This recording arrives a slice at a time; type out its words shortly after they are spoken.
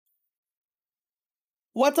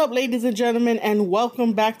What's up, ladies and gentlemen, and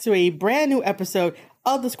welcome back to a brand new episode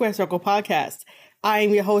of the Square Circle Podcast. I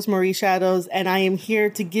am your host, Marie Shadows, and I am here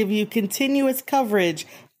to give you continuous coverage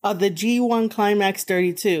of the G1 Climax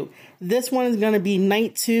 32. This one is going to be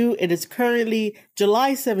night 2. It is currently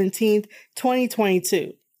July 17th,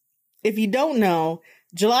 2022. If you don't know,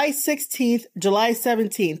 July 16th, July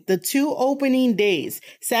 17th, the two opening days,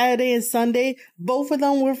 Saturday and Sunday, both of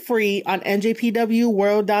them were free on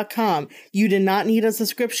njpwworld.com. You did not need a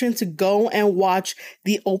subscription to go and watch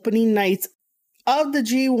the opening nights of the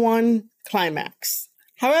G1 Climax.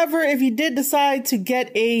 However, if you did decide to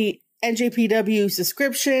get a NJPW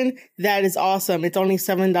subscription, that is awesome. It's only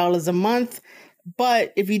 $7 a month.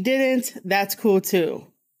 But if you didn't, that's cool too.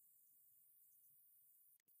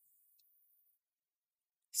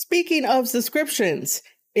 Speaking of subscriptions,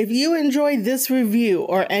 if you enjoy this review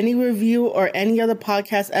or any other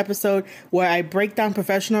podcast episode where I break down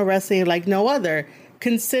professional wrestling like no other,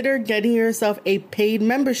 consider getting yourself a paid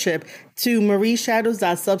membership to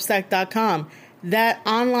marieshadows.substack.com. That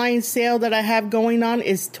online sale that I have going on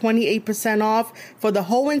is 28% off for the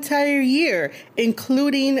whole entire year,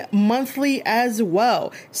 including monthly as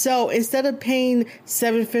well. So instead of paying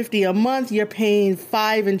 $7.50 a month, you're paying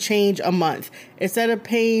 $5 and change a month. Instead of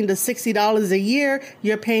paying the $60 a year,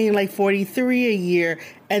 you're paying like $43 a year.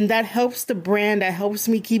 And that helps the brand. That helps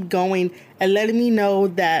me keep going and letting me know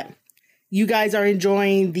that you guys are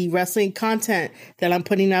enjoying the wrestling content that I'm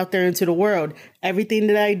putting out there into the world. Everything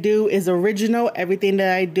that I do is original. Everything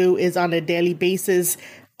that I do is on a daily basis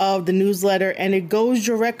of the newsletter, and it goes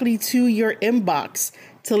directly to your inbox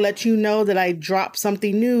to let you know that I drop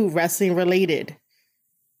something new wrestling related.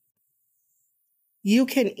 You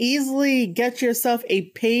can easily get yourself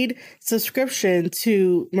a paid subscription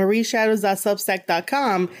to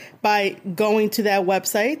marieshadows.substack.com by going to that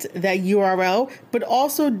website, that URL, but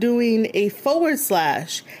also doing a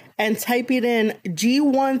 / and typing in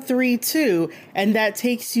G132, and that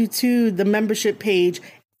takes you to the membership page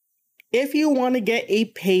if you want to get a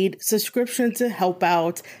paid subscription to help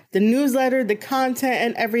out the newsletter, the content,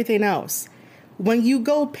 and everything else. When you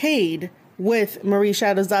go paid with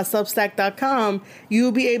marieshadows.substack.com,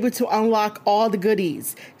 you'll be able to unlock all the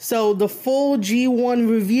goodies. So the full G1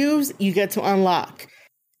 reviews, you get to unlock.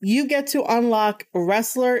 You get to unlock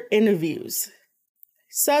wrestler interviews,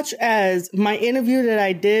 such as my interview that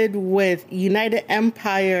I did with United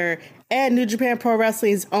Empire and New Japan Pro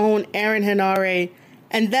Wrestling's own Aaron Henare.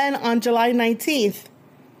 And then on July 19th,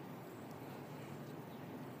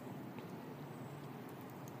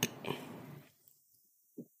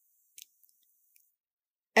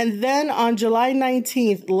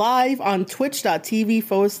 live on twitch.tv /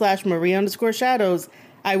 Marie_Shadows,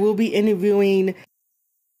 I will be interviewing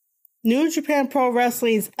New Japan Pro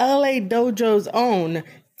Wrestling's LA Dojo's own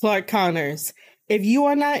Clark Connors. If you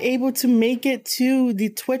are not able to make it to the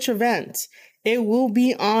Twitch event, it will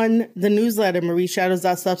be on the newsletter,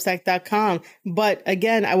 marieshadows.substack.com. But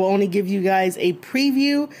again, I will only give you guys a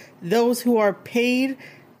preview. Those who are paid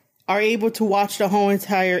are able to watch the whole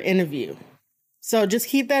entire interview. So just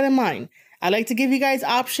keep that in mind. I like to give you guys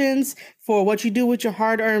options for what you do with your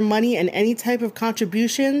hard-earned money and any type of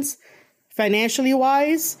contributions, financially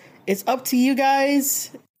wise. It's up to you guys.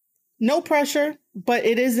 No pressure, but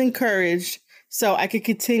it is encouraged so I can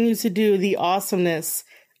continue to do the awesomeness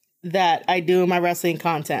that I do in my wrestling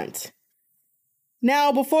content.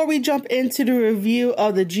 Now, before we jump into the review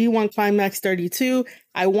of the G1 Climax 32,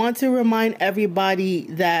 I want to remind everybody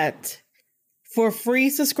that for free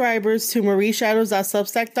subscribers to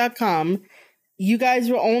marieshadows.substack.com, you guys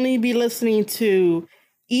will only be listening to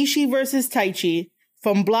Ishii versus Taichi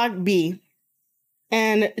from Block B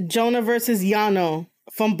and Jonah versus Yano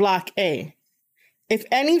from Block A. If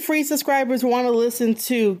any free subscribers want to listen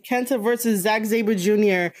to Kenta versus Zack Sabre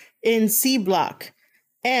Jr. in C Block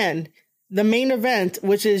and the main event,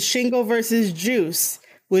 which is Shingo versus Juice,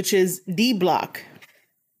 which is D Block,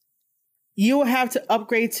 you will have to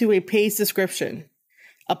upgrade to a paid subscription.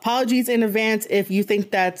 Apologies in advance if you think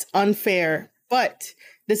that's unfair, but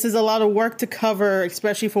this is a lot of work to cover,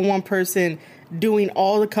 especially for one person doing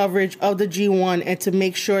all the coverage of the G1 and to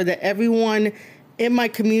make sure that everyone in my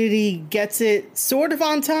community gets it sort of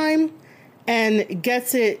on time and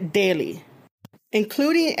gets it daily,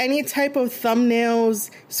 including any type of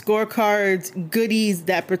thumbnails, scorecards, goodies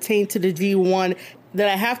that pertain to the G1 that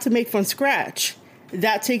I have to make from scratch.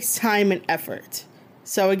 That takes time and effort.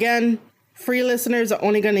 So again, free listeners are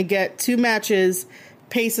only going to get 2 matches.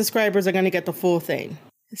 Paid subscribers are going to get the full thing.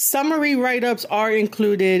 Summary write-ups are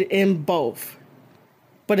included in both.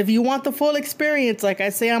 But if you want the full experience, like I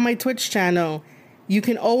say on my Twitch channel, You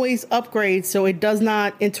can always upgrade so it does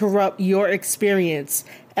not interrupt your experience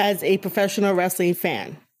as a professional wrestling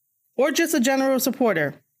fan or just a general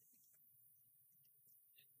supporter.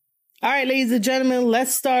 All right, ladies and gentlemen,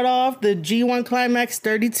 let's start off the G1 Climax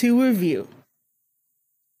 32 review.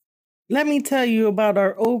 Let me tell you about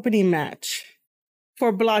our opening match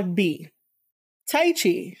for Block B.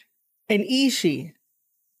 Taichi and Ishii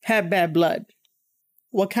had bad blood.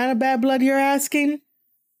 What kind of bad blood, you're asking?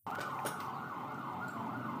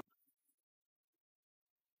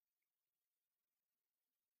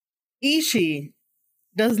 Ishii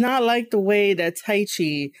does not like the way that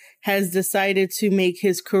Taichi has decided to make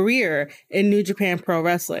his career in New Japan Pro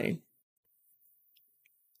Wrestling.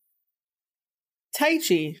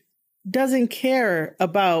 Taichi doesn't care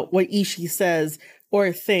about what Ishii says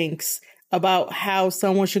or thinks about how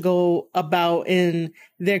someone should go about in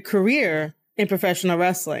their career in professional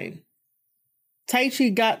wrestling.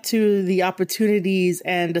 Taichi got to the opportunities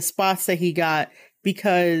and the spots that he got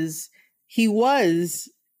because he was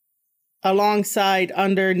alongside,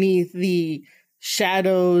 underneath the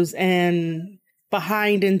shadows and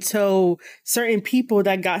behind and toe certain people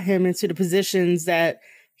that got him into the positions that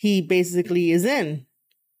he basically is in.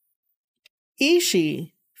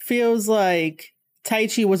 Ishii feels like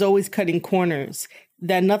Taichi was always cutting corners,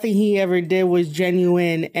 that nothing he ever did was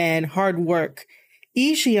genuine and hard work.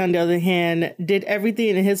 Ishii, on the other hand, did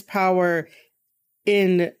everything in his power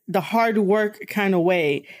in the hard work kind of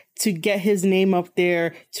way to get his name up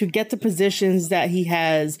there, to get the positions that he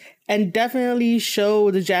has, and definitely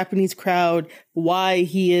show the Japanese crowd why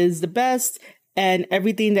he is the best and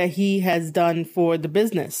everything that he has done for the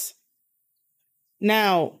business.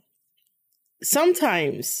 Now,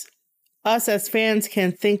 sometimes us as fans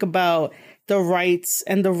can think about the rights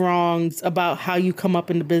and the wrongs about how you come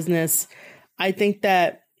up in the business. I think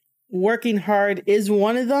that working hard is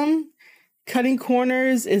one of them. Cutting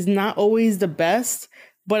corners is not always the best,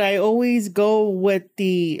 but I always go with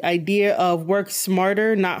the idea of work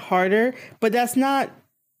smarter, not harder. But that's not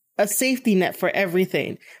a safety net for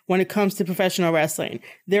everything when it comes to professional wrestling.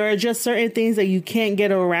 There are just certain things that you can't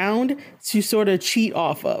get around to sort of cheat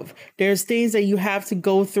off of. There's things that you have to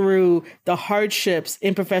go through the hardships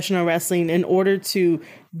in professional wrestling in order to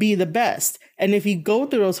be the best. And if you go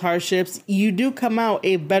through those hardships, you do come out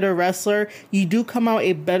a better wrestler. You do come out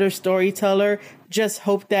a better storyteller. Just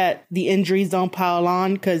hope that the injuries don't pile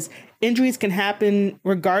on, because injuries can happen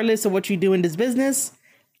regardless of what you do in this business.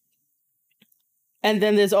 And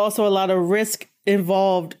then there's also a lot of risk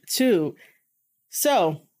involved too.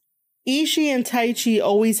 So Ishii and Taichi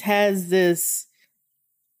always has this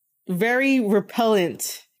very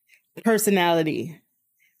repellent personality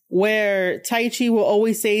where Taichi will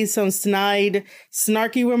always say some snide,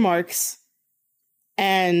 snarky remarks,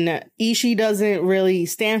 and Ishii doesn't really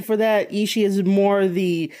stand for that. Ishii is more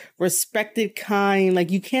the respected kind.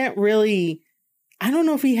 Like, you can't really, I don't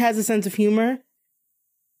know if he has a sense of humor,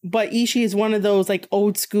 but Ishii is one of those like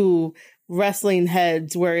old school wrestling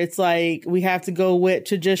heads where it's like we have to go with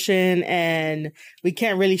tradition and we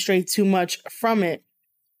can't really stray too much from it.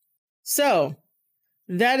 So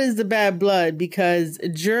that is the bad blood, because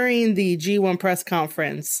during the G1 press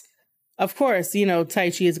conference, of course, you know,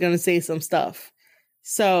 Taichi is going to say some stuff.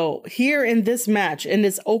 So here in this match, in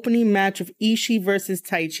this opening match of Ishii versus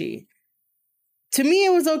Taichi, to me,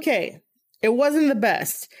 it was okay. It wasn't the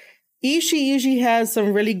best. Ishii usually has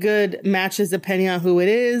some really good matches depending on who it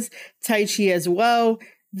is. Taichi as well.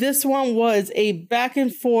 This one was a back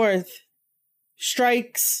and forth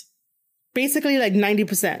strikes, basically like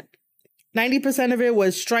 90%. 90% of it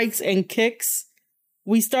was strikes and kicks.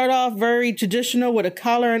 We start off very traditional with a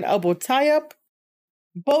collar and elbow tie-up.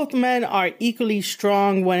 Both men are equally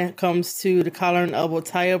strong when it comes to the collar and elbow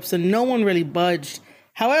tie-up, so no one really budged.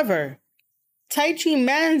 However, Taichi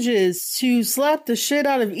manages to slap the shit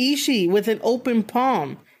out of Ishii with an open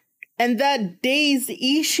palm, and that dazed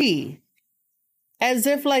Ishii as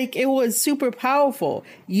if like it was super powerful.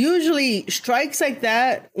 Usually strikes like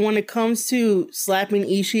that, when it comes to slapping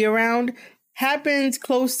Ishii around, happens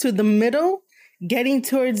close to the middle, getting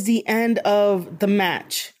towards the end of the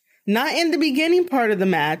match. Not in the beginning part of the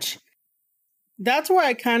match. That's where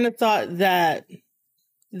I kind of thought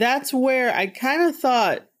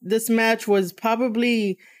this match was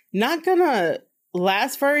probably not gonna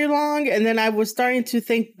last very long. And then I was starting to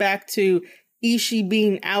think back to Ishii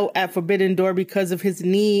being out at Forbidden Door because of his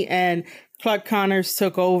knee, and Clark Connors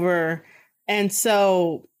took over. And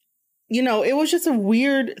so, you know, it was just a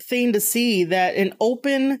weird thing to see that an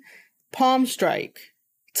open palm strike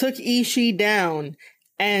took Ishii down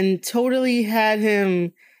and totally had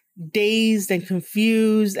him dazed and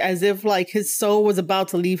confused, as if like his soul was about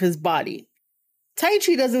to leave his body.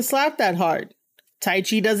 Taichi doesn't slap that hard.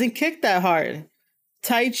 Taichi doesn't kick that hard.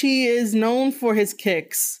 Taichi is known for his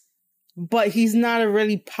kicks, but he's not a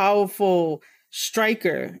really powerful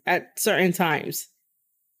striker at certain times.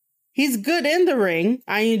 He's good in the ring.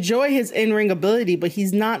 I enjoy his in-ring ability, but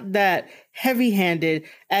he's not that heavy-handed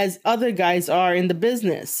as other guys are in the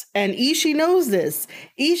business. And Ishii knows this.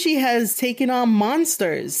 Ishii has taken on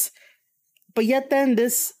monsters. But yet then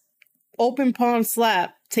this open palm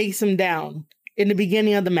slap takes him down in the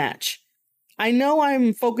beginning of the match. I know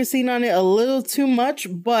I'm focusing on it a little too much,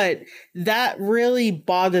 but that really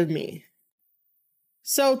bothered me.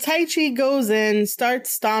 So Taichi goes in, starts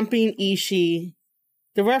stomping Ishii.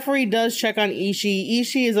 The referee does check on Ishii.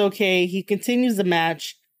 Ishii is okay. He continues the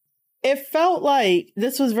match. It felt like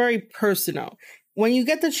this was very personal. When you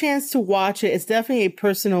get the chance to watch it, it's definitely a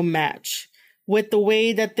personal match with the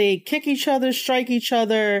way that they kick each other, strike each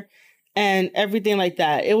other, and everything like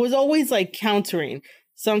that. It was always like countering.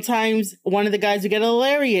 Sometimes one of the guys would get a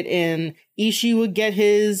lariat in. Ishii would get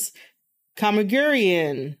his Kamiguri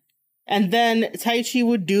in. And then Taichi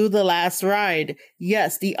would do the last ride.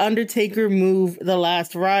 Yes, the Undertaker move, the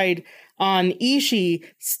last ride on Ishii,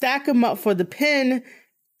 stack him up for the pin,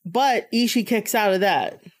 but Ishii kicks out of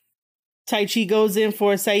that. Taichi goes in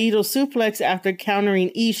for a Saito suplex after countering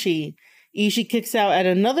Ishii. Ishii kicks out at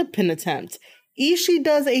another pin attempt. Ishii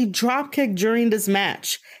does a drop kick during this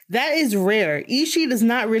match. That is rare. Ishii does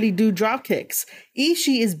not really do drop kicks.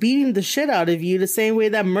 Ishii is beating the shit out of you the same way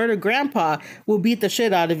that Murder Grandpa will beat the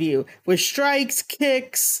shit out of you. With strikes,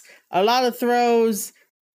 kicks, a lot of throws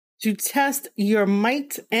to test your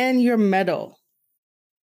might and your mettle.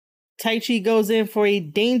 Taichi goes in for a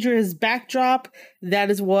dangerous backdrop. That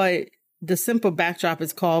is what the simple backdrop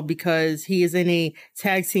is called because he is in a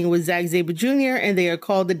tag team with Zack Sabre Jr. and they are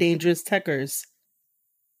called the Dangerous Techers.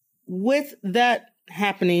 With that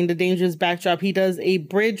happening, the dangerous backdrop, he does a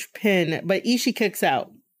bridge pin, but Ishii kicks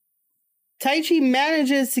out. Taichi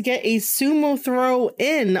manages to get a sumo throw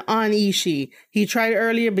in on Ishii. He tried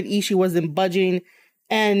earlier, but Ishii wasn't budging,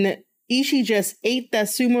 and Ishii just ate that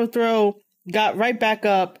sumo throw, got right back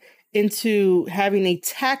up into having a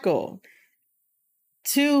tackle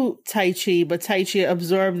to Taichi, but Taichi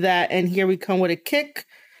absorbed that, and here we come with a kick,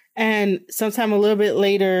 and sometime a little bit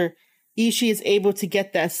later, Ishii is able to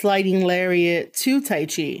get that sliding lariat to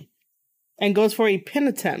Taichi and goes for a pin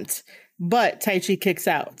attempt, but Taichi kicks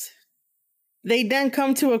out. They then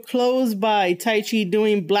come to a close by Taichi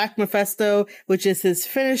doing Black Mephisto, which is his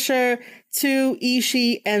finisher, to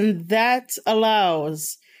Ishii, and that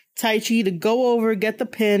allows Taichi to go over, get the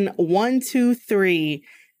pin 1, 2, 3,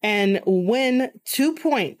 and win 2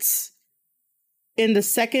 points in the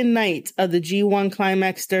second night of the G1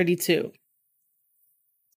 Climax 32.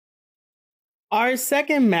 Our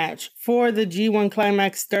second match for the G1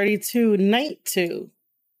 Climax 32 Night 2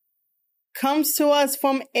 comes to us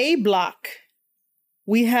from A Block.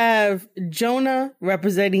 We have Jonah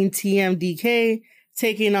representing TMDK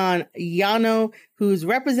taking on Yano, who's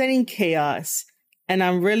representing Chaos. And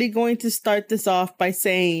I'm really going to start this off by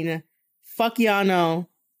saying, fuck Yano.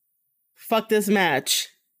 Fuck this match.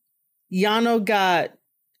 Yano got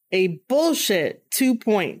a bullshit 2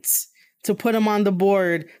 points to put him on the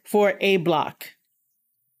board for A Block.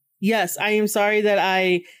 Yes, I am sorry that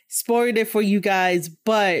I spoiled it for you guys,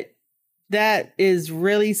 but that is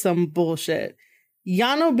really some bullshit.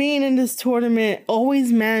 Yano being in this tournament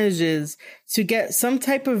always manages to get some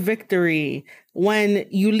type of victory when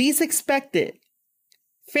you least expect it.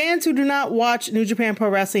 Fans who do not watch New Japan Pro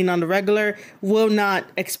Wrestling on the regular will not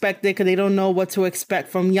expect it because they don't know what to expect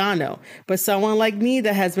from Yano. But someone like me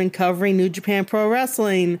that has been covering New Japan Pro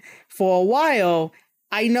Wrestling for a while,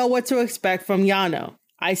 I know what to expect from Yano.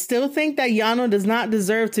 I still think that Yano does not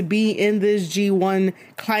deserve to be in this G1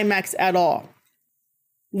 Climax at all.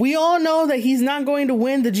 We all know that he's not going to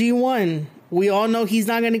win the G1. We all know he's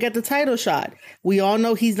not going to get the title shot. We all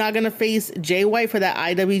know he's not going to face Jay White for that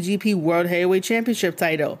IWGP World Heavyweight Championship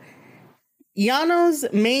title. Yano's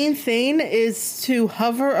main thing is to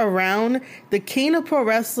hover around the King of Pro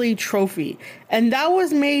Wrestling trophy. And that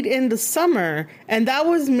was made in the summer, and that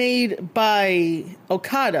was made by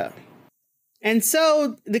Okada. And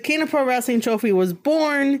so the King of Pro Wrestling trophy was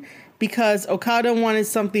born because Okada wanted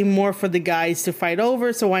something more for the guys to fight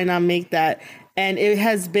over, so why not make that? And it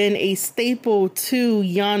has been a staple to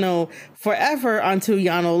Yano forever until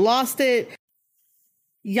Yano lost it.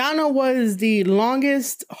 Yano was the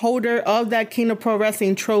longest holder of that King of Pro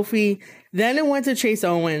Wrestling trophy. Then it went to Chase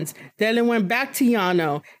Owens. Then it went back to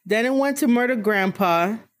Yano. Then it went to Murder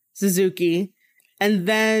Grandpa Suzuki. And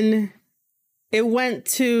then it went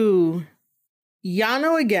to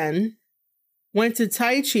Yano again. went to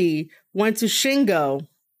Taichi, went to Shingo,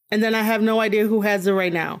 and then I have no idea who has it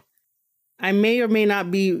right now. I may or may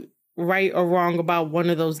not be right or wrong about one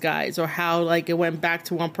of those guys or how like it went back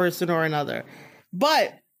to one person or another.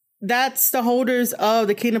 But that's the holders of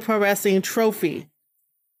the King of Pro Wrestling trophy.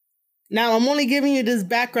 Now, I'm only giving you this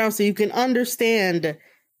background so you can understand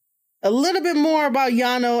a little bit more about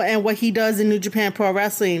Yano and what he does in New Japan Pro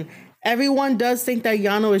Wrestling. Everyone does think that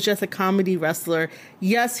Yano is just a comedy wrestler.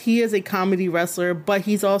 Yes, he is a comedy wrestler, but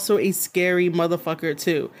he's also a scary motherfucker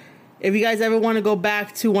too. If you guys ever want to go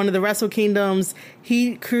back to one of the Wrestle Kingdoms,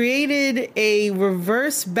 he created a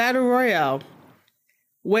reverse battle royale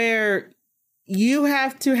where you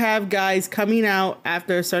have to have guys coming out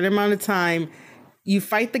after a certain amount of time. You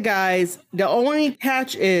fight the guys. The only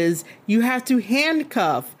catch is you have to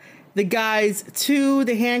handcuff the guys to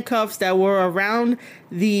the handcuffs that were around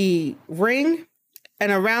the ring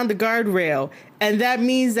and around the guardrail. And that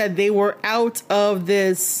means that they were out of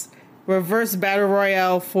this reverse battle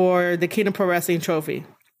royale for the King of Pro Wrestling trophy.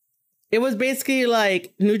 It was basically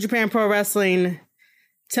like New Japan Pro Wrestling,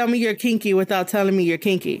 tell me you're kinky without telling me you're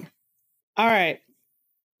kinky. All right,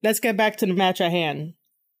 let's get back to the match at hand.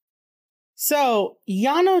 So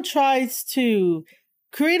Yano tries to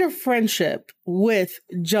create a friendship with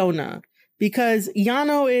Jonah because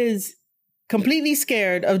Yano is completely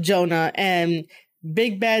scared of Jonah and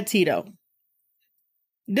Big Bad Tito.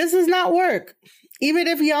 This does not work. Even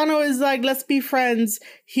if Yano is like, let's be friends,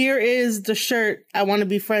 here is the shirt I want to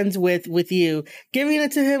be friends with you, giving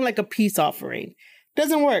it to him like a peace offering.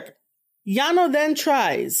 Doesn't work. Yano then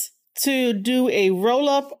tries to do a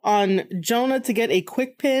roll-up on Jonah to get a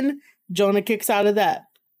quick pin. Jonah kicks out of that.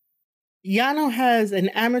 Yano has an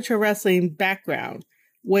amateur wrestling background,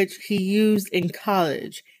 which he used in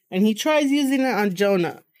college, and he tries using it on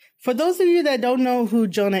Jonah. For those of you that don't know who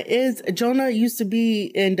Jonah is, Jonah used to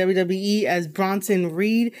be in WWE as Bronson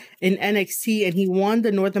Reed in NXT, and he won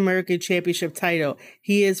the North American Championship title.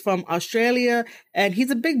 He is from Australia, and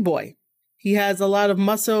he's a big boy. He has a lot of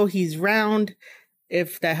muscle. He's round,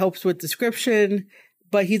 if that helps with description,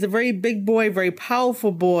 but he's a very big boy, very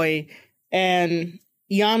powerful boy, and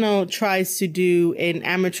Yano tries to do an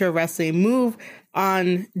amateur wrestling move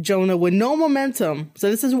on Jonah with no momentum.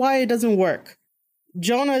 So this is why it doesn't work.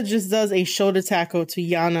 Jonah just does a shoulder tackle to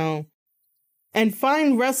Yano and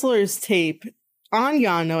Fine Wrestler's tape on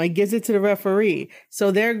Yano and gives it to the referee. So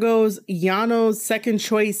there goes Yano's second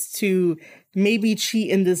choice to maybe cheat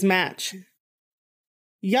in this match.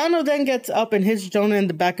 Yano then gets up and hits Jonah in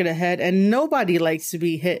the back of the head, and nobody likes to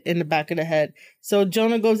be hit in the back of the head. So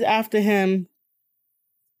Jonah goes after him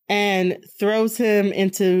and throws him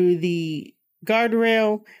into the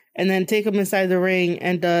guardrail and then take him inside the ring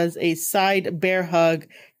and does a side bear hug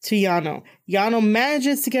to Yano. Yano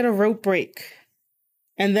manages to get a rope break.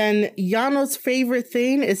 And then Yano's favorite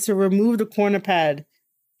thing is to remove the corner pad.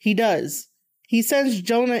 He does. He sends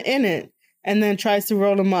Jonah in it and then tries to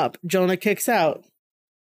roll him up. Jonah kicks out.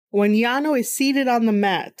 When Yano is seated on the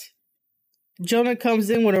mat, Jonah comes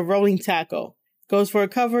in with a rolling tackle. Goes for a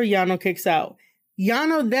cover, Yano kicks out.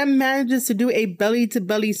 Yano then manages to do a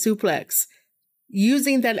belly-to-belly suplex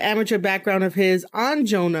using that amateur background of his on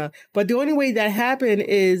Jonah. But the only way that happened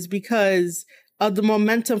is because of the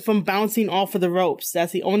momentum from bouncing off of the ropes.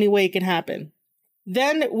 That's the only way it can happen.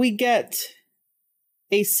 Then we get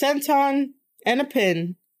a senton and a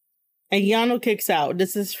pin, and Yano kicks out.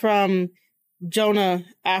 This is from Jonah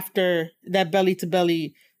after that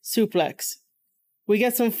belly-to-belly suplex. We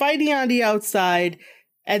get some fighting on the outside,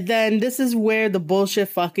 and then this is where the bullshit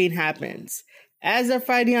fucking happens. As they're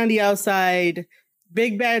fighting on the outside,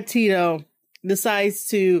 Big Bad Tito decides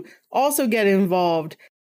to also get involved.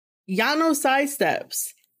 Yano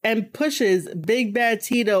sidesteps and pushes Big Bad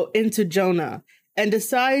Tito into Jonah and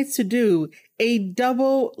decides to do a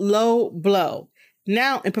double low blow.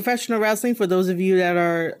 Now, in professional wrestling, for those of you that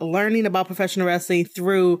are learning about professional wrestling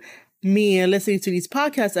through me and listening to these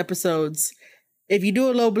podcast episodes, if you do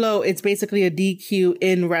a low blow, it's basically a DQ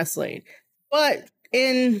in wrestling. But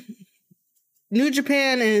in New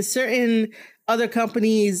Japan and certain other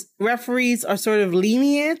companies, referees are sort of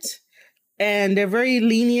lenient, and they're very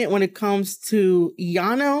lenient when it comes to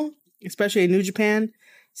Yano, especially in New Japan.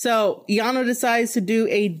 So Yano decides to do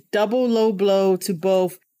a double low blow to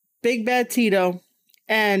both Big Bad Tito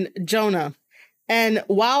and Jonah. And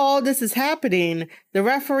while all this is happening, the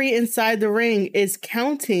referee inside the ring is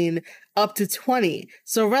counting up to 20.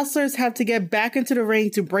 So wrestlers have to get back into the ring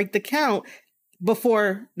to break the count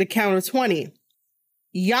before the count of 20.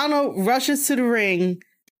 Yano rushes to the ring.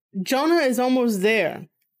 Jonah is almost there,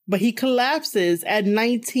 but he collapses at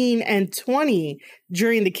 19 and 20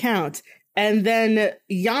 during the count. And then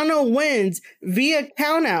Yano wins via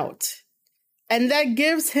countout. And that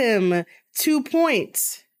gives him 2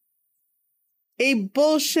 points. A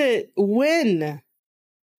bullshit win.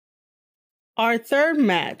 Our third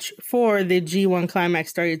match for the G1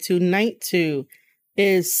 Climax 32 Night 2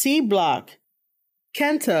 is C Block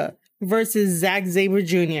Kenta versus Zack Sabre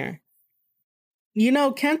Jr. You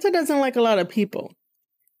know, Kenta doesn't like a lot of people.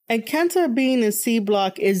 And Kenta being in C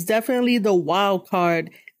Block is definitely the wild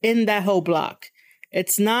card in that whole block.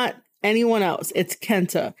 It's not anyone else. It's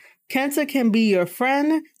Kenta. Kenta can be your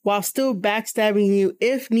friend while still backstabbing you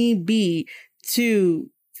if need be to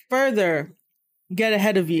further get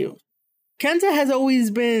ahead of you. Kenta has always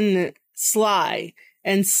been sly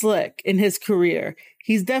and slick in his career.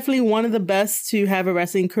 He's definitely one of the best to have a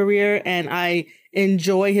wrestling career, and I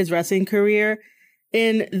enjoy his wrestling career.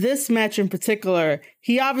 In this match in particular,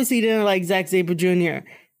 he obviously didn't like Zack Sabre Jr.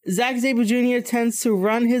 Zack Sabre Jr. tends to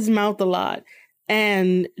run his mouth a lot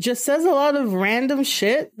and just says a lot of random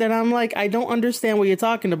shit that I'm like, I don't understand what you're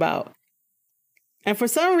talking about. And for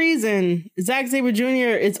some reason, Zack Sabre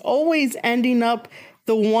Jr. is always ending up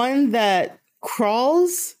the one that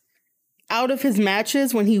crawls out of his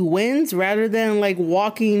matches when he wins rather than like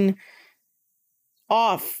walking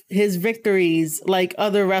off his victories like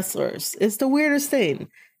other wrestlers. It's the weirdest thing.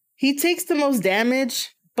 He takes the most damage,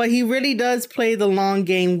 but he really does play the long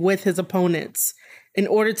game with his opponents in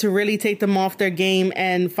order to really take them off their game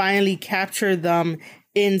and finally capture them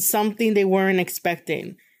in something they weren't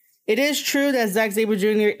expecting. It is true that Zack Sabre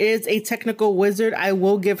Jr. is a technical wizard. I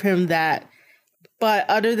will give him that. But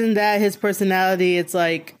other than that, his personality, it's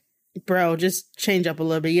like, bro, just change up a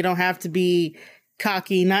little bit. You don't have to be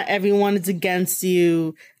cocky. Not everyone is against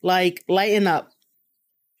you. Like, lighten up.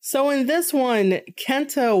 So in this one,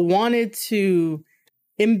 Kenta wanted to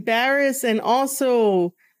embarrass and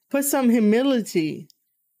also put some humility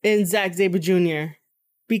in Zack Sabre Jr.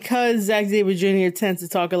 because Zack Sabre Jr. tends to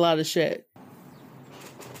talk a lot of shit.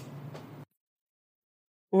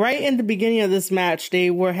 Right in the beginning of this match, they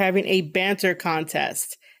were having a banter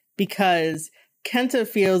contest because Kenta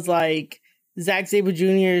feels like Zack Sabre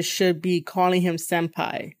Jr. should be calling him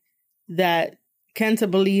senpai. That Kenta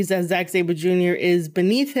believes that Zack Sabre Jr. is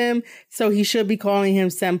beneath him, so he should be calling him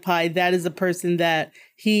senpai. That is a person that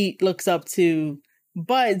he looks up to.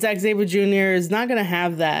 But Zack Sabre Jr. is not going to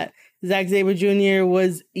have that. Zack Sabre Jr.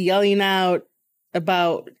 was yelling out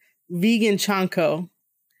about vegan chanko,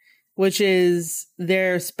 which is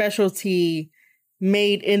their specialty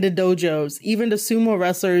made in the dojos. Even the sumo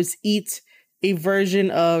wrestlers eat a version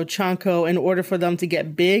of chanko in order for them to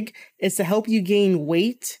get big. It's to help you gain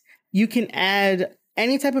weight. You can add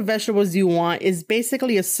any type of vegetables you want. It's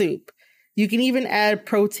basically a soup. You can even add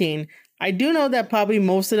protein. I do know that probably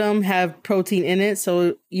most of them have protein in it.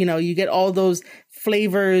 So, you know, you get all those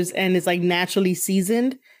flavors and it's like naturally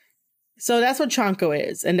seasoned. So that's what chanko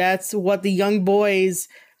is. And that's what the young boys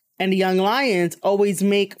and the young lions always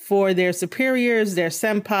make for their superiors, their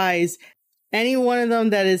senpais, any one of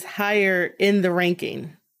them that is higher in the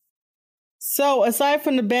ranking. So aside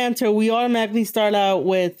from the banter, we automatically start out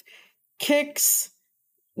with kicks,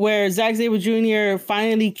 where Zack Sabre Jr.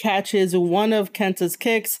 finally catches one of Kenta's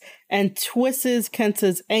kicks and twists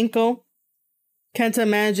Kenta's ankle. Kenta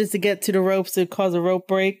manages to get to the ropes to cause a rope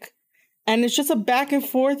break. And it's just a back and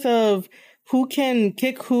forth of who can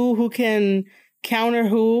kick who can counter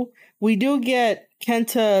who. We do get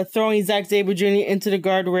Kenta throwing Zack Sabre Jr. into the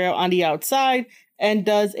guardrail on the outside and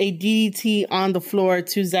does a DDT on the floor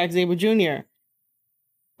to Zack Sabre Jr.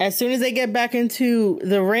 As soon as they get back into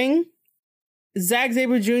the ring, Zack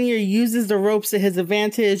Sabre Jr. uses the ropes to his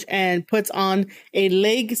advantage and puts on a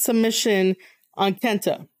leg submission on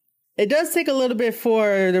Kenta. It does take a little bit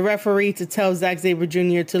for the referee to tell Zack Sabre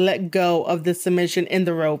Jr. to let go of the submission in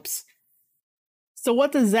the ropes. So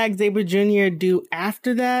what does Zack Sabre Jr. do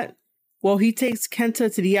after that? Well, he takes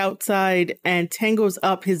Kenta to the outside and tangles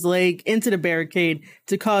up his leg into the barricade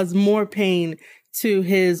to cause more pain to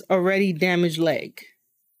his already damaged leg.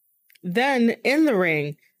 Then, in the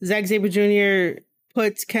ring, Zack Sabre Jr.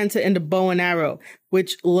 puts Kenta in the bow and arrow,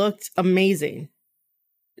 which looked amazing.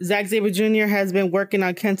 Zack Sabre Jr. has been working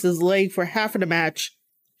on Kenta's leg for half of the match.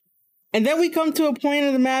 And then we come to a point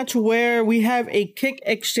in the match where we have a kick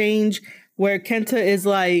exchange where Kenta is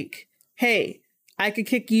like, hey, I could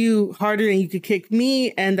kick you harder than you could kick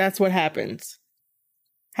me, and that's what happens.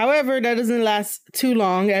 However, that doesn't last too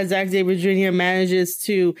long as Zack Sabre Jr. manages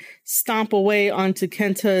to stomp away onto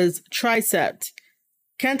Kenta's tricep.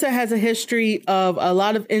 Kenta has a history of a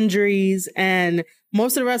lot of injuries, and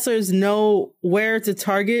most of the wrestlers know where to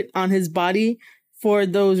target on his body for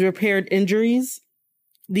those repaired injuries,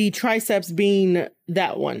 the triceps being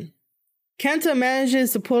that one. Kenta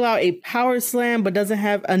manages to pull out a power slam, but doesn't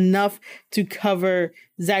have enough to cover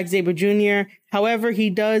Zack Sabre Jr. However, he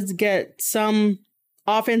does get some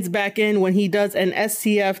offense back in when he does an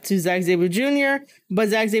STF to Zack Sabre Jr., but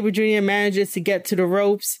Zack Sabre Jr. manages to get to the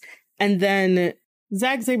ropes, and then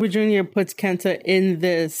Zack Sabre Jr. puts Kenta in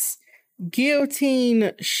this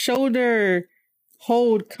guillotine shoulder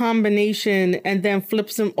hold combination and then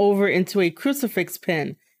flips him over into a crucifix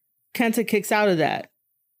pin. Kenta kicks out of that.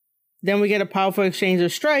 Then we get a powerful exchange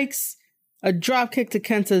of strikes, a drop kick to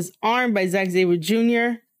Kenta's arm by Zack Sabre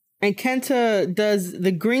Jr., and Kenta does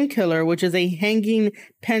the Green Killer, which is a hanging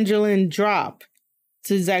pendulum drop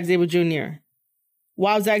to Zack Sabre Jr.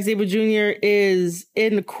 While Zack Sabre Jr. is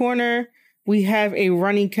in the corner, we have a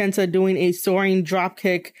running Kenta doing a soaring drop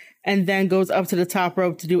kick and then goes up to the top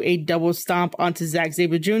rope to do a double stomp onto Zack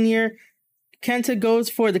Sabre Jr. Kenta goes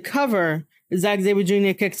for the cover. Zack Sabre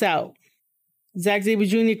Jr. kicks out. Zack Sabre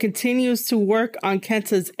Jr. continues to work on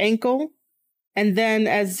Kenta's ankle. And then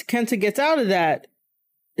as Kenta gets out of that,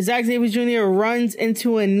 Zack Sabre Jr. runs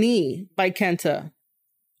into a knee by Kenta.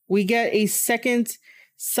 We get a second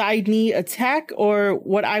side knee attack, or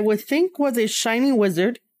what I would think was a Shining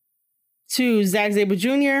Wizard, to Zack Sabre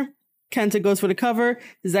Jr. Kenta goes for the cover.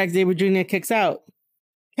 Zack Sabre Jr. kicks out.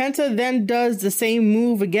 Kenta then does the same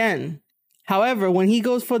move again. However, when he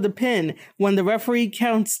goes for the pin, when the referee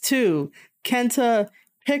counts 2, Kenta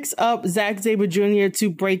picks up Zack Sabre Jr. to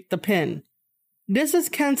break the pin. This is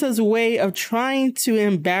Kenta's way of trying to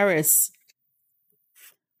embarrass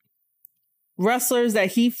wrestlers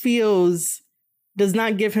that he feels does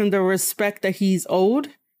not give him the respect that he's owed.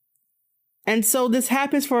 And so this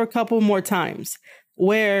happens for a couple more times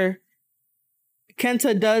where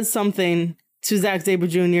Kenta does something to Zack Sabre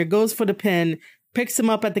Jr., goes for the pin, picks him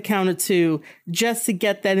up at the counter 2 just to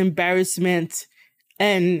get that embarrassment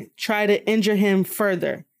and try to injure him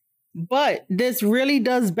further. But this really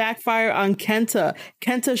does backfire on Kenta.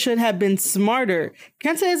 Kenta should have been smarter.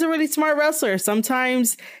 Kenta is a really smart wrestler.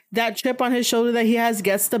 Sometimes that chip on his shoulder that he has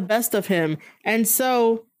gets the best of him. And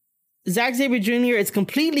so Zack Sabre Jr. is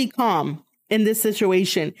completely calm in this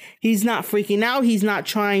situation. He's not freaking out. He's not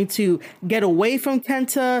trying to get away from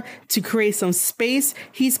Kenta to create some space.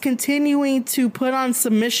 He's continuing to put on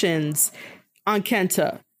submissions on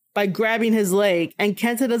Kenta by grabbing his leg. And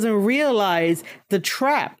Kenta doesn't realize the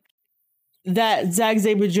trap that Zack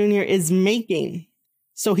Sabre Jr. is making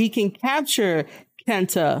so he can capture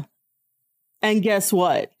Kenta. And guess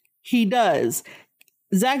what? He does.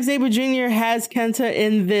 Zack Sabre Jr. has Kenta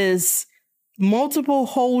in this multiple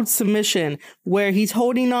hold submission where he's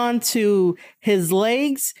holding on to his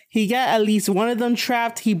legs. He got at least one of them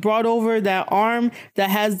trapped. He brought over that arm that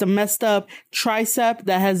has the messed up tricep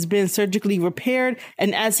that has been surgically repaired.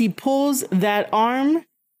 And as he pulls that arm,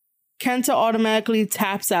 Kenta automatically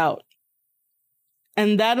taps out.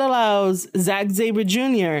 And that allows Zack Sabre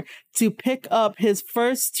Jr. to pick up his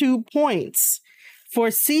first 2 points for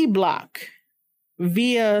C block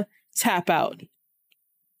via tap out.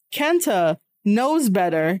 Kenta knows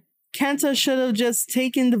better. Kenta should have just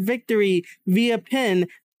taken the victory via pin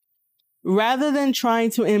rather than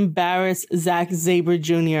trying to embarrass Zack Sabre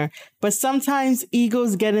Jr. But sometimes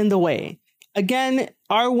egos get in the way. Again,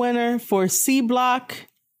 our winner for C block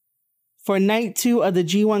for night 2 of the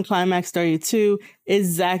G1 Climax 32 is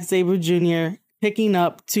Zack Sabre Jr. picking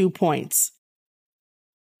up 2 points.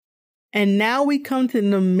 And now we come to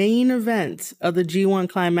the main event of the G1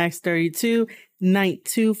 Climax 32, night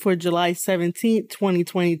 2 for July 17th,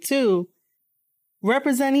 2022.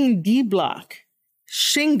 Representing D Block,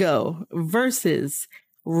 Shingo versus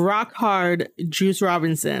Rock Hard Juice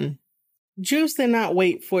Robinson. Juice did not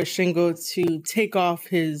wait for Shingo to take off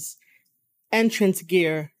his entrance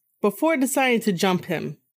gear before deciding to jump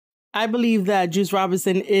him. I believe that Juice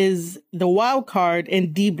Robinson is the wild card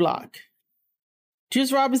in D Block.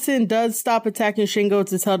 Juice Robinson does stop attacking Shingo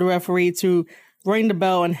to tell the referee to ring the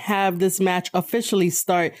bell and have this match officially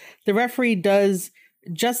start. The referee does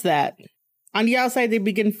just that. On the outside, they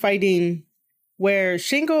begin fighting where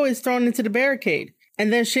Shingo is thrown into the barricade.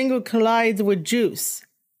 And then Shingo collides with Juice,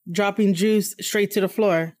 dropping Juice straight to the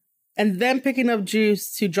floor. And then picking up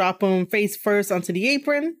Juice to drop him face first onto the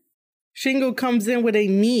apron. Shingo comes in with a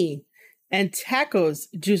knee and tackles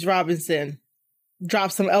Juice Robinson.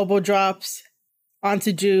 Drops some elbow drops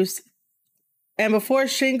onto Juice. And before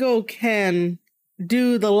Shingo can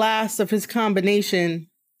do the last of his combination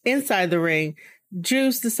inside the ring,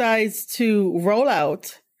 Juice decides to roll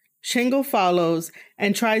out. Shingo follows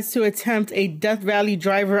and tries to attempt a Death Valley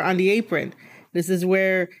driver on the apron. This is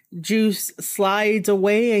where Juice slides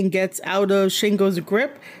away and gets out of Shingo's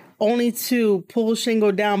grip, only to pull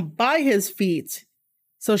Shingo down by his feet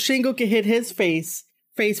so Shingo can hit his face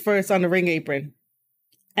first on the ring apron.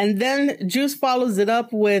 And then Juice follows it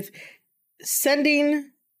up with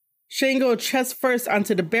sending Shingo chest first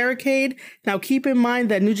onto the barricade. Now keep in mind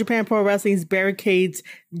that New Japan Pro Wrestling's barricades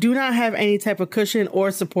do not have any type of cushion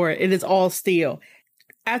or support. It is all steel.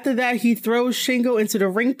 After that, he throws Shingo into the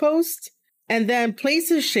ring post and then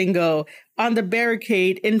places Shingo on the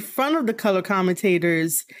barricade in front of the color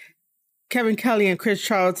commentators, Kevin Kelly and Chris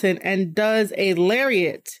Charlton, and does a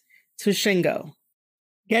lariat to Shingo.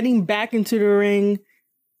 Getting back into the ring,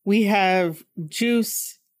 we have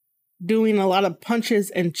Juice doing a lot of punches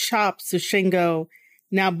and chops to Shingo.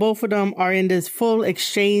 Now both of them are in this full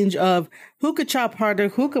exchange of who could chop harder,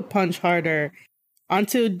 who could punch harder,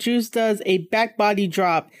 until Juice does a back body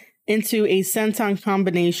drop into a senton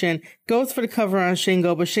combination, goes for the cover on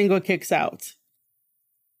Shingo, but Shingo kicks out.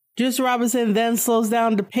 Juice Robinson then slows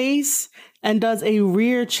down the pace and does a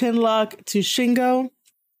rear chin lock to Shingo.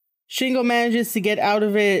 Shingo manages to get out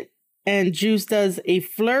of it, and Juice does a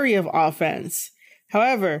flurry of offense.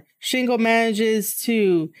 However, Shingo manages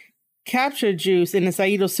to capture Juice in a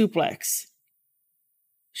Saito suplex.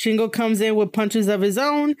 Shingo comes in with punches of his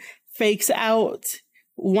own, fakes out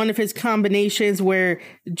one of his combinations where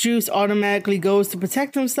Juice automatically goes to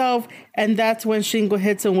protect himself, and that's when Shingo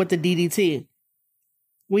hits him with the DDT.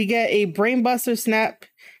 We get a brainbuster snap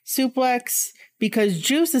suplex because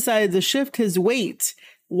Juice decided to shift his weight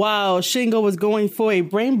while Shingo was going for a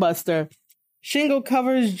brainbuster. Shingo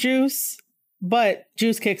covers Juice, but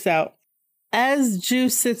Juice kicks out. As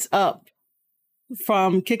Juice sits up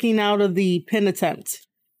from kicking out of the pin attempt,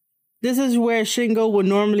 this is where Shingo would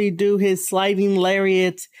normally do his sliding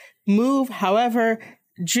lariat move. However,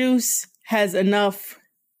 Juice has enough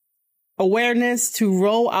awareness to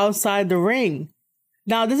roll outside the ring.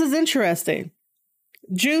 Now, this is interesting.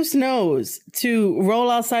 Juice knows to roll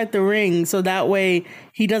outside the ring so that way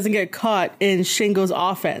he doesn't get caught in Shingo's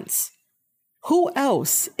offense. Who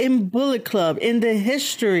else in Bullet Club in the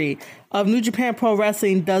history of New Japan Pro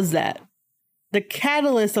Wrestling does that? The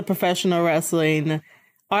catalyst of professional wrestling,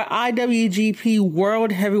 our IWGP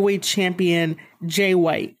World Heavyweight Champion, Jay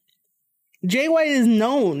White. Jay White is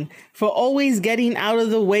known for always getting out of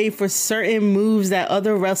the way for certain moves that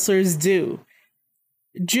other wrestlers do.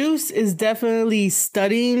 Juice is definitely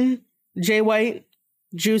studying Jay White.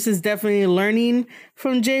 Juice is definitely learning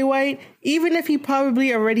from Jay White, even if he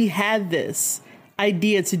probably already had this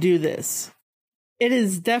idea to do this. It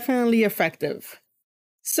is definitely effective.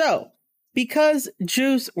 So, because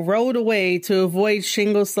Juice rolled away to avoid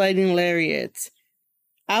Shingo sliding lariats,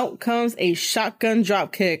 out comes a shotgun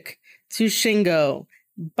dropkick to Shingo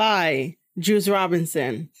by Juice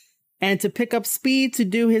Robinson. And to pick up speed to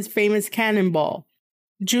do his famous cannonball,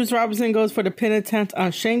 Juice Robinson goes for the pin attempt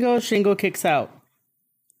on Shingo. Shingo kicks out.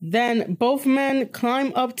 Then both men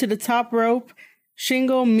climb up to the top rope,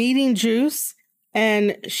 Shingo meeting Juice,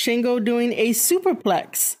 and Shingo doing a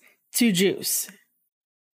superplex to Juice.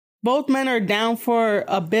 Both men are down for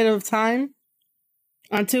a bit of time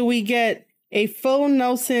until we get a full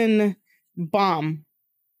Nelson bomb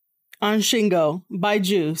on Shingo by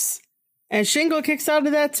Juice. And Shingo kicks out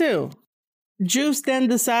of that too. Juice then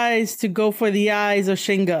decides to go for the eyes of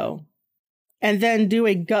Shingo and then do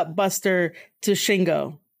a gut buster to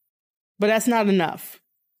Shingo. But that's not enough.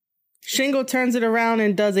 Shingo turns it around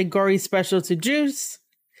and does a gory special to Juice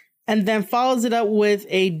and then follows it up with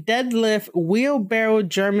a deadlift wheelbarrow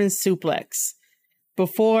German suplex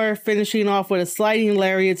before finishing off with a sliding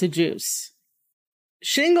lariat to Juice.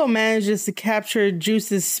 Shingo manages to capture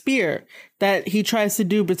Juice's spear that he tries to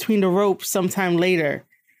do between the ropes sometime later,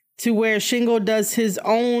 to where Shingo does his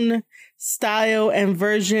own style and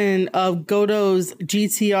version of Goto's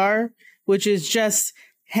GTR, which is just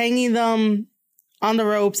hanging them on the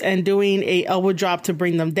ropes and doing a elbow drop to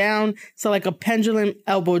bring them down. So like a pendulum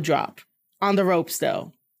elbow drop on the ropes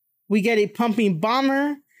though. We get a pumping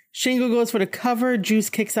bomber. Shingo goes for the cover. Juice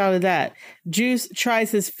kicks out of that. Juice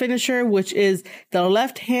tries his finisher, which is the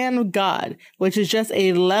left hand of God, which is just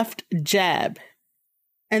a left jab.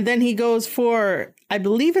 And then he goes for, I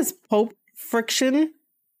believe it's Pope friction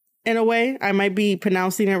in a way. I might be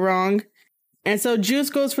pronouncing it wrong. And so Juice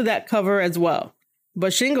goes for that cover as well.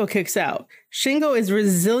 But Shingo kicks out. Shingo is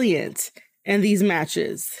resilient in these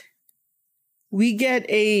matches. We get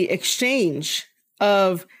a exchange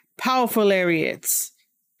of powerful lariats,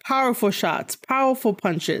 powerful shots, powerful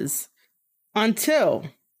punches, until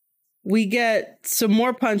we get some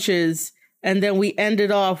more punches, and then we end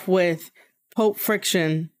it off with Pope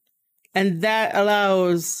friction. And that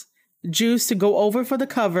allows Juice to go over for the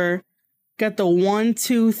cover, get the 1,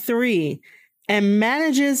 2, 3, and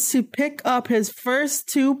manages to pick up his first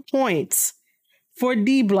 2 points For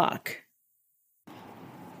D Block.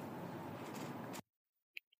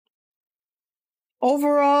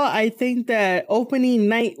 Overall, I think that opening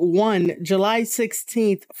night 1, July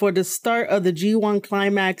 16th, for the start of the G1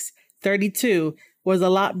 Climax 32 was a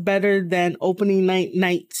lot better than opening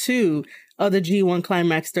night 2 of the G1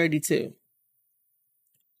 Climax 32.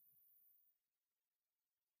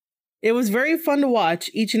 It was very fun to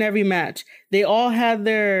watch each and every match. They all had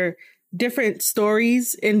their different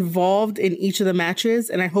stories involved in each of the matches,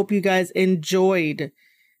 and I hope you guys enjoyed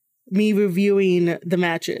me reviewing the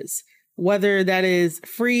matches, whether that is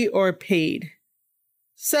free or paid.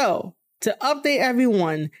 So, to update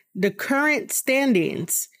everyone, the current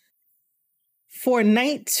standings for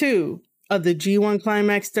night 2 of the G1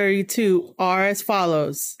 Climax 32 are as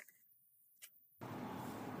follows.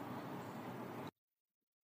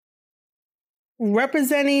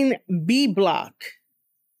 Representing B Block,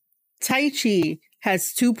 Taichi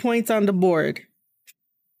has 2 points on the board.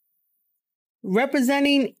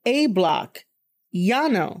 Representing A Block,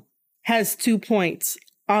 Yano has 2 points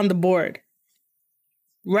on the board.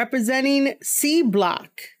 Representing C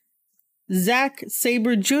Block, Zack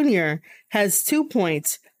Sabre Jr. has 2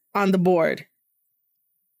 points on the board.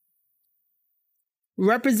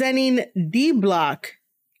 Representing D Block,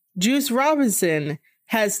 Juice Robinson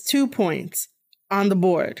has 2 points on the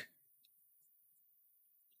board.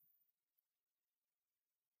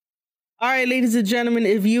 All right, ladies and gentlemen,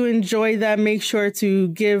 if you enjoyed that, make sure to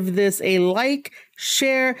give this a like,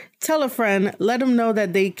 share, tell a friend, let them know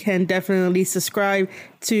that they can definitely subscribe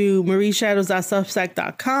to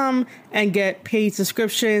marieshadows.substack.com and get paid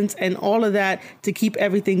subscriptions and all of that to keep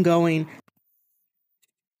everything going.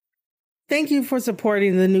 Thank you for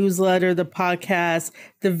supporting the newsletter, the podcast,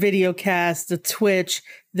 the video cast, the Twitch,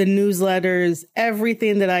 the newsletters,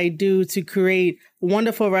 everything that I do to create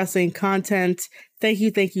wonderful wrestling content. Thank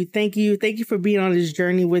you, thank you, thank you. Thank you for being on this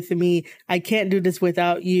journey with me. I can't do this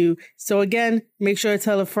without you. So again, make sure to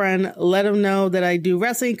tell a friend, let them know that I do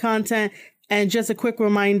wrestling content. And just a quick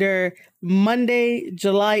reminder, Monday,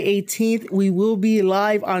 July 18th, we will be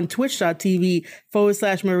live on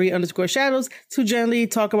twitch.tv/Marie_shadows to generally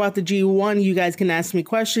talk about the G1. You guys can ask me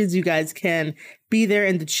questions. You guys can be there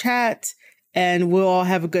in the chat and we'll all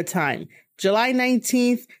have a good time. July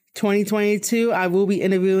 19th, 2022, I will be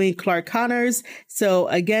interviewing Clark Connors. So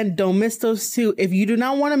again, don't miss those two. If you do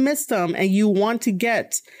not want to miss them and you want to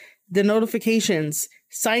get the notifications,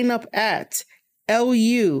 sign up at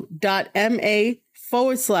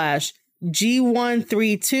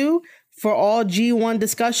lu.ma/G132 for all G1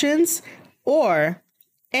 discussions, or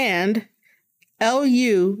and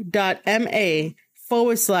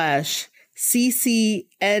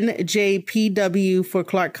lu.ma/CCNJPW for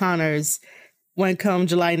Clark Connors when come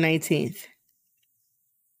July 19th.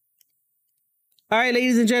 All right,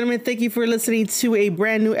 ladies and gentlemen, thank you for listening to a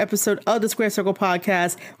brand new episode of the Square Circle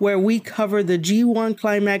Podcast, where we cover the G1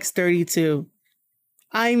 Climax 32.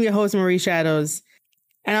 I'm your host, Marie Shadows,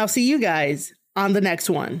 and I'll see you guys on the next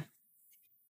one.